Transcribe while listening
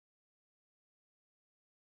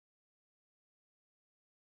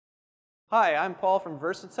Hi, I'm Paul from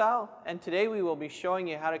Versatile, and today we will be showing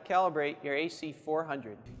you how to calibrate your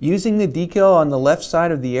AC400. Using the decal on the left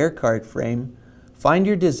side of the air cart frame, find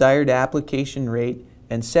your desired application rate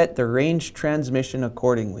and set the range transmission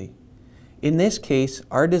accordingly. In this case,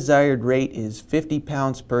 our desired rate is 50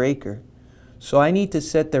 pounds per acre, so I need to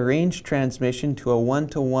set the range transmission to a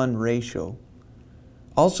 1-to-1 ratio.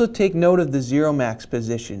 Also take note of the Zeromax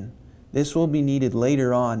position. This will be needed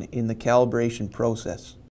later on in the calibration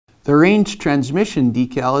process. The range transmission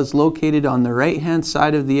decal is located on the right-hand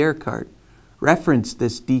side of the air cart. Reference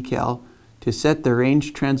this decal to set the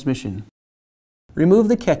range transmission. Remove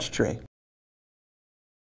the catch tray.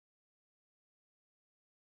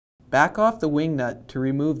 Back off the wing nut to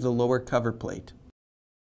remove the lower cover plate.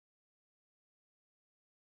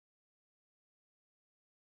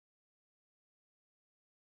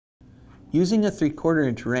 Using a 3/4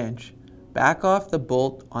 inch wrench, back off the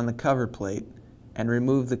bolt on the cover plate and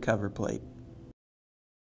remove the cover plate.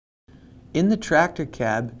 In the tractor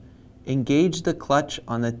cab, engage the clutch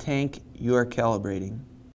on the tank you are calibrating.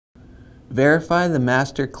 Verify the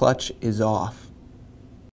master clutch is off.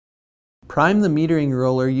 Prime the metering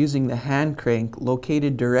roller using the hand crank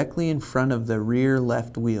located directly in front of the rear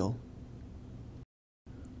left wheel.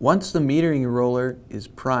 Once the metering roller is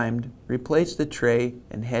primed, replace the tray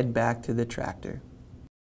and head back to the tractor.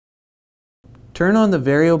 Turn on the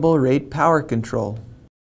variable rate power control.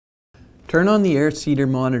 Turn on the air seeder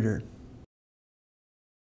monitor.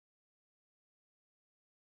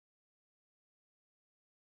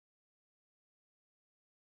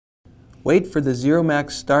 Wait for the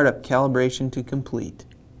Zeromax startup calibration to complete.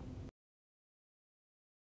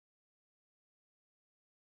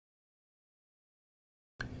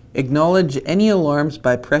 Acknowledge any alarms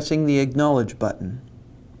by pressing the Acknowledge button.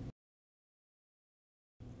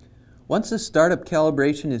 Once the startup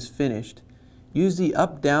calibration is finished, use the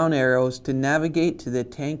up-down arrows to navigate to the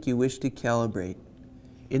tank you wish to calibrate.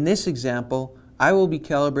 In this example, I will be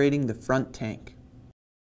calibrating the front tank.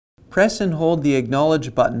 Press and hold the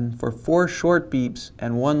Acknowledge button for 4 short beeps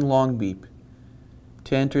and 1 long beep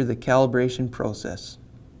to enter the calibration process.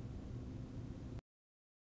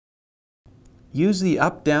 Use the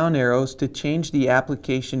up-down arrows to change the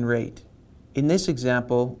application rate. In this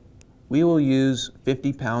example, we will use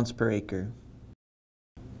 50 pounds per acre.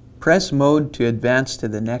 Press mode to advance to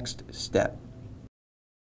the next step.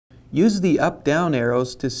 Use the up-down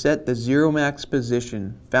arrows to set the Zeromax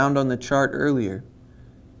position found on the chart earlier.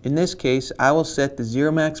 In this case, I will set the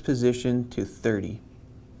Zeromax position to 30.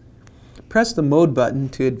 Press the mode button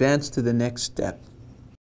to advance to the next step.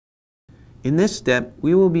 In this step,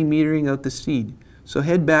 we will be metering out the seed, so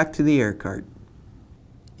head back to the air cart.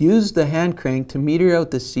 Use the hand crank to meter out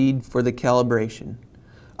the seed for the calibration.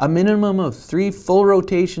 A minimum of 3 full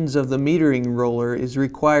rotations of the metering roller is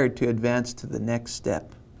required to advance to the next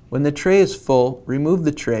step. When the tray is full, remove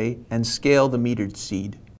the tray and scale the metered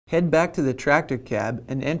seed. Head back to the tractor cab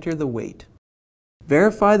and enter the weight.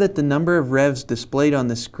 Verify that the number of revs displayed on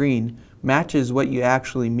the screen matches what you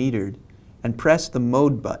actually metered, and press the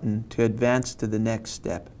mode button to advance to the next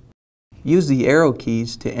step. Use the arrow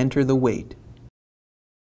keys to enter the weight.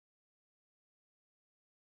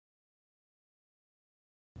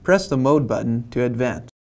 Press the mode button to advance.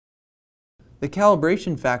 The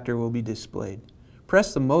calibration factor will be displayed.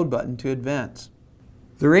 Press the mode button to advance.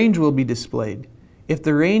 The range will be displayed. If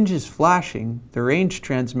the range is flashing, the range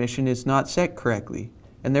transmission is not set correctly,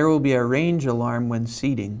 and there will be a range alarm when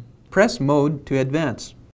seeding. Press mode to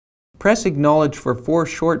advance. Press acknowledge for 4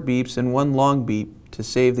 short beeps and 1 long beep to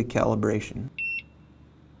save the calibration.